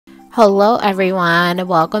Hello everyone,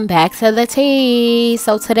 welcome back to the tea.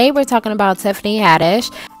 So today we're talking about Tiffany Haddish,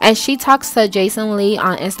 and she talks to Jason Lee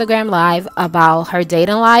on Instagram Live about her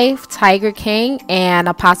dating life, Tiger King, and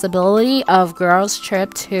a possibility of girls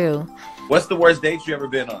trip too. What's the worst date you ever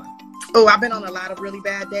been on? Oh, I've been on a lot of really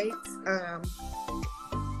bad dates.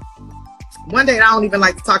 One date I don't even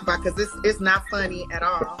like to talk about because it's not funny at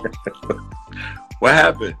all. What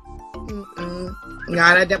happened?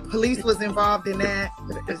 Nah, the police was involved in that.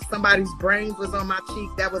 Somebody's brains was on my cheek.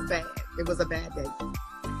 That was bad. It was a bad date.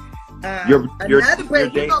 Another way,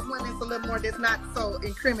 you know, when it's a little more that's not so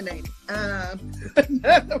incriminating.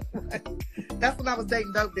 Another one. That's when I was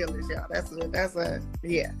dating dope dealers, y'all.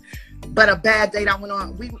 Yeah. But a bad date I went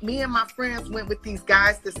on. Me and my friends went with these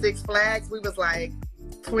guys to Six Flags. We was like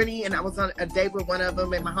 20, and I was on a date with one of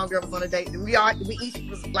them, and my homegirl was on a date. And we each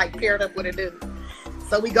was like paired up with a dude.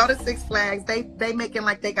 So we go to Six Flags. They making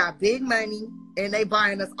like they got big money, and they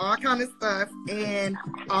buying us all kind of stuff, and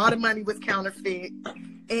all the money was counterfeit.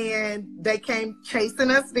 And they came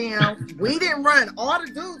chasing us down. We didn't run. All the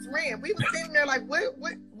dudes ran. We was sitting there like,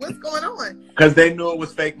 what's going on? Because they knew it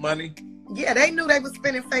was fake money? Yeah, they knew they was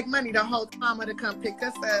spending fake money the whole time to come pick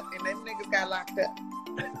us up, and them niggas got locked up.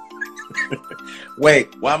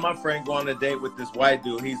 Wait, why my friend go on a date with this white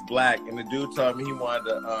dude? He's black, and the dude told me he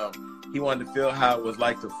wanted to feel how it was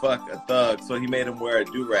like to fuck a thug, so he made him wear a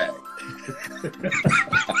do-rag. And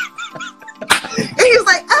he was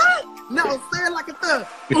like, no, say it like a thug.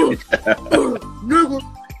 Nigga.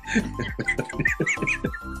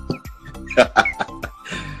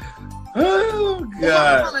 Oh,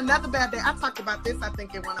 God. On another bad day, I talked about this, I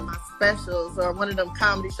think, in one of my specials or one of them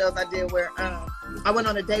comedy shows I did where I went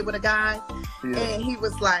on a date with a guy, and he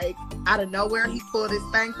was like, out of nowhere, he pulled his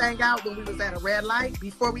thing out when we was at a red light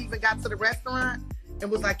before we even got to the restaurant,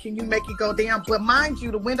 and was like, can you make it go down? But mind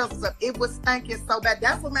you, the windows was up. It was stinking so bad.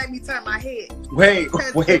 That's what made me turn my head. Wait.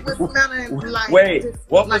 It was smelling like,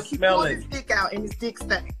 what like was he smelling? pulled his dick out and his dick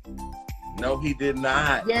stank. No, he did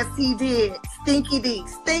not. Yes, he did. Stinky D.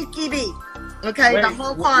 Okay, Wait, the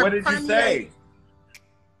whole car. What did you say?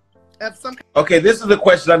 Okay, this is a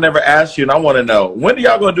question I never asked you, and I want to know. When are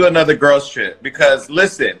y'all going to do another girls trip? Because,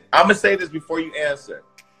 listen, I'm going to say this before you answer.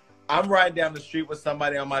 I'm riding down the street with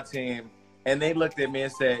somebody on my team, and they looked at me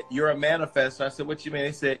and said, you're a manifestor. I said, what you mean?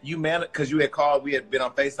 They said, because you had called, we had been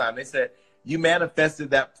on FaceTime. They said, you manifested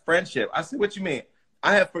that friendship. I said, what you mean?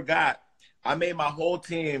 I have forgot. I made my whole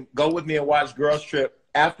team go with me and watch Girls Trip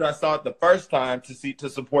after I saw it the first time to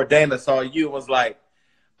support Dana. Saw you and was like,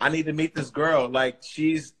 I need to meet this girl. Like,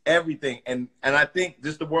 she's everything. And I think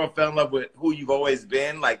just the world fell in love with who you've always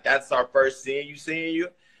been. Like, that's our first seeing you.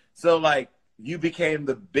 So, like, you became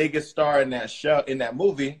the biggest star in that show, in that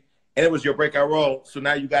movie, and it was your breakout role. So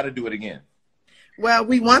now you got to do it again. Well,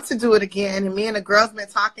 we want to do it again. And me and the girls been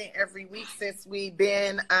talking every week since we've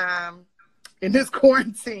been in this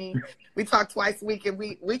quarantine. We talk twice a week, and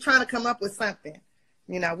we trying to come up with something.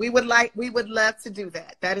 You know, we would love to do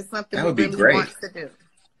that. That is something we really want to do.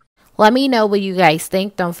 Let me know what you guys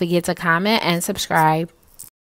think. Don't forget to comment and subscribe.